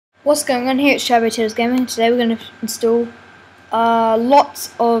What's going on here? It's Tails Gaming. Today we're going to install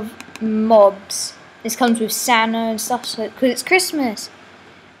lots of mobs. This comes with Santa and stuff, so because it's Christmas,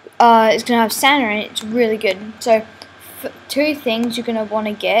 it's going to have Santa and it's really good. So, two things you're going to want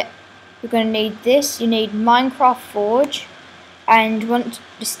to get. You're going to need this. You need Minecraft Forge, and you want to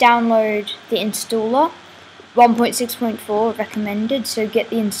just download the installer. 1.6.4 recommended. So get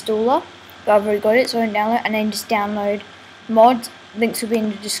the installer. But I've already got it, so I won't download it, and then just download mods. Links will be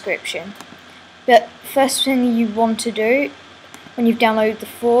in the description. But first thing you want to do when you've downloaded the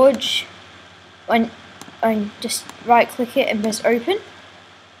Forge, just right click it and press open,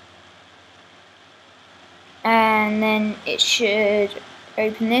 and then it should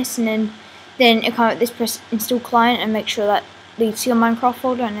open this, and then it come up this, press install client and make sure that leads to your Minecraft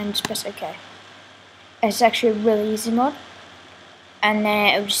folder, and then just press OK. It's actually a really easy mod, and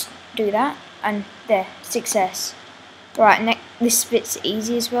then it'll just do that, and there, success. Right, this bit's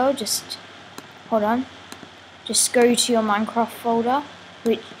easy as well. Just hold on. Just go to your Minecraft folder,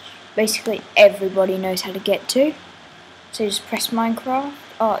 which basically everybody knows how to get to. So just press Minecraft.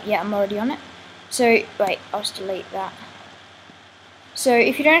 Oh yeah, I'm already on it. So wait, I'll just delete that. So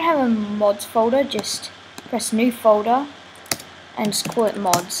if you don't have a mods folder, just press new folder and just call it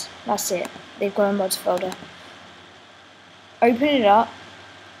mods. That's it. They've got a mods folder. Open it up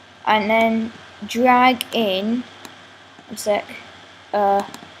and then drag in.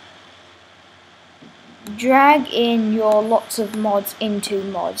 Drag in your LotsOMobs into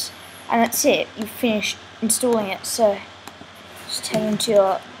mods, and that's it. You've finished installing it. So just head into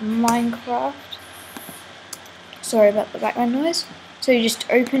your Minecraft. Sorry about the background noise. So you just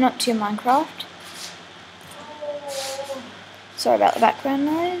open up to your Minecraft. Sorry about the background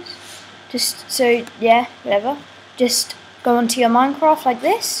noise. Just so yeah, whatever. Just go onto your Minecraft like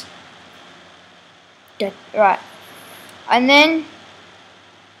this. Good. Right. And then,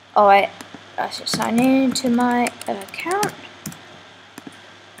 oh wait, I should sign in to my account.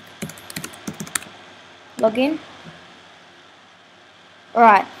 Log in.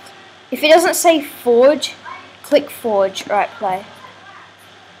 Alright, if it doesn't say Forge, click Forge. Right, play.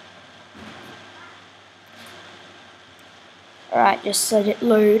 Alright, just let it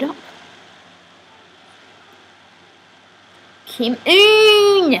load up. Kim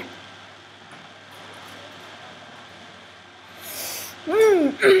in!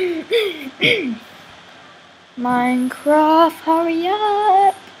 Minecraft, hurry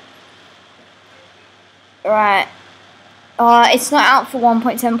up! Right. It's not out for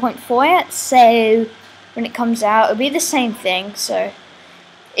 1.7.4 yet, so when it comes out, it'll be the same thing. So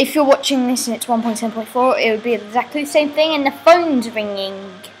if you're watching this and it's 1.7.4, it would be exactly the same thing, and the phone's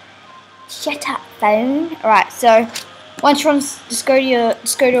ringing. Shut up, phone. Alright, so once you're on, just go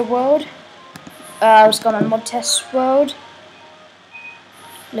to your world. I'll just go on my mod test world.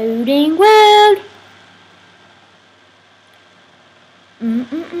 Loading world.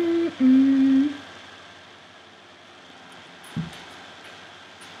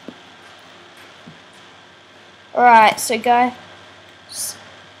 Alright, so guys.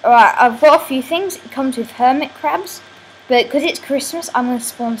 Alright, I've got a few things. It comes with hermit crabs, but because it's Christmas, I'm going to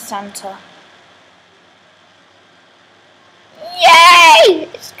spawn Santa. Yay!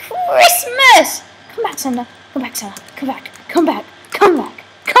 It's Christmas! Come back, Santa. Come back, Santa. Come back. Come back. Come back.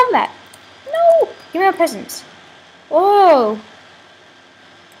 Come back. No! Give me my presents. Whoa!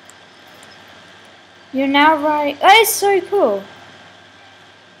 You're now riding. That is so cool.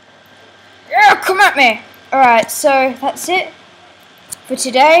 Yeah, come at me! Alright, so that's it for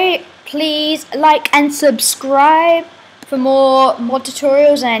today. Please like and subscribe for more mod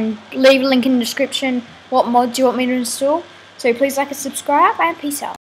tutorials, and leave a link in the description what mods you want me to install. So please like and subscribe, and peace out.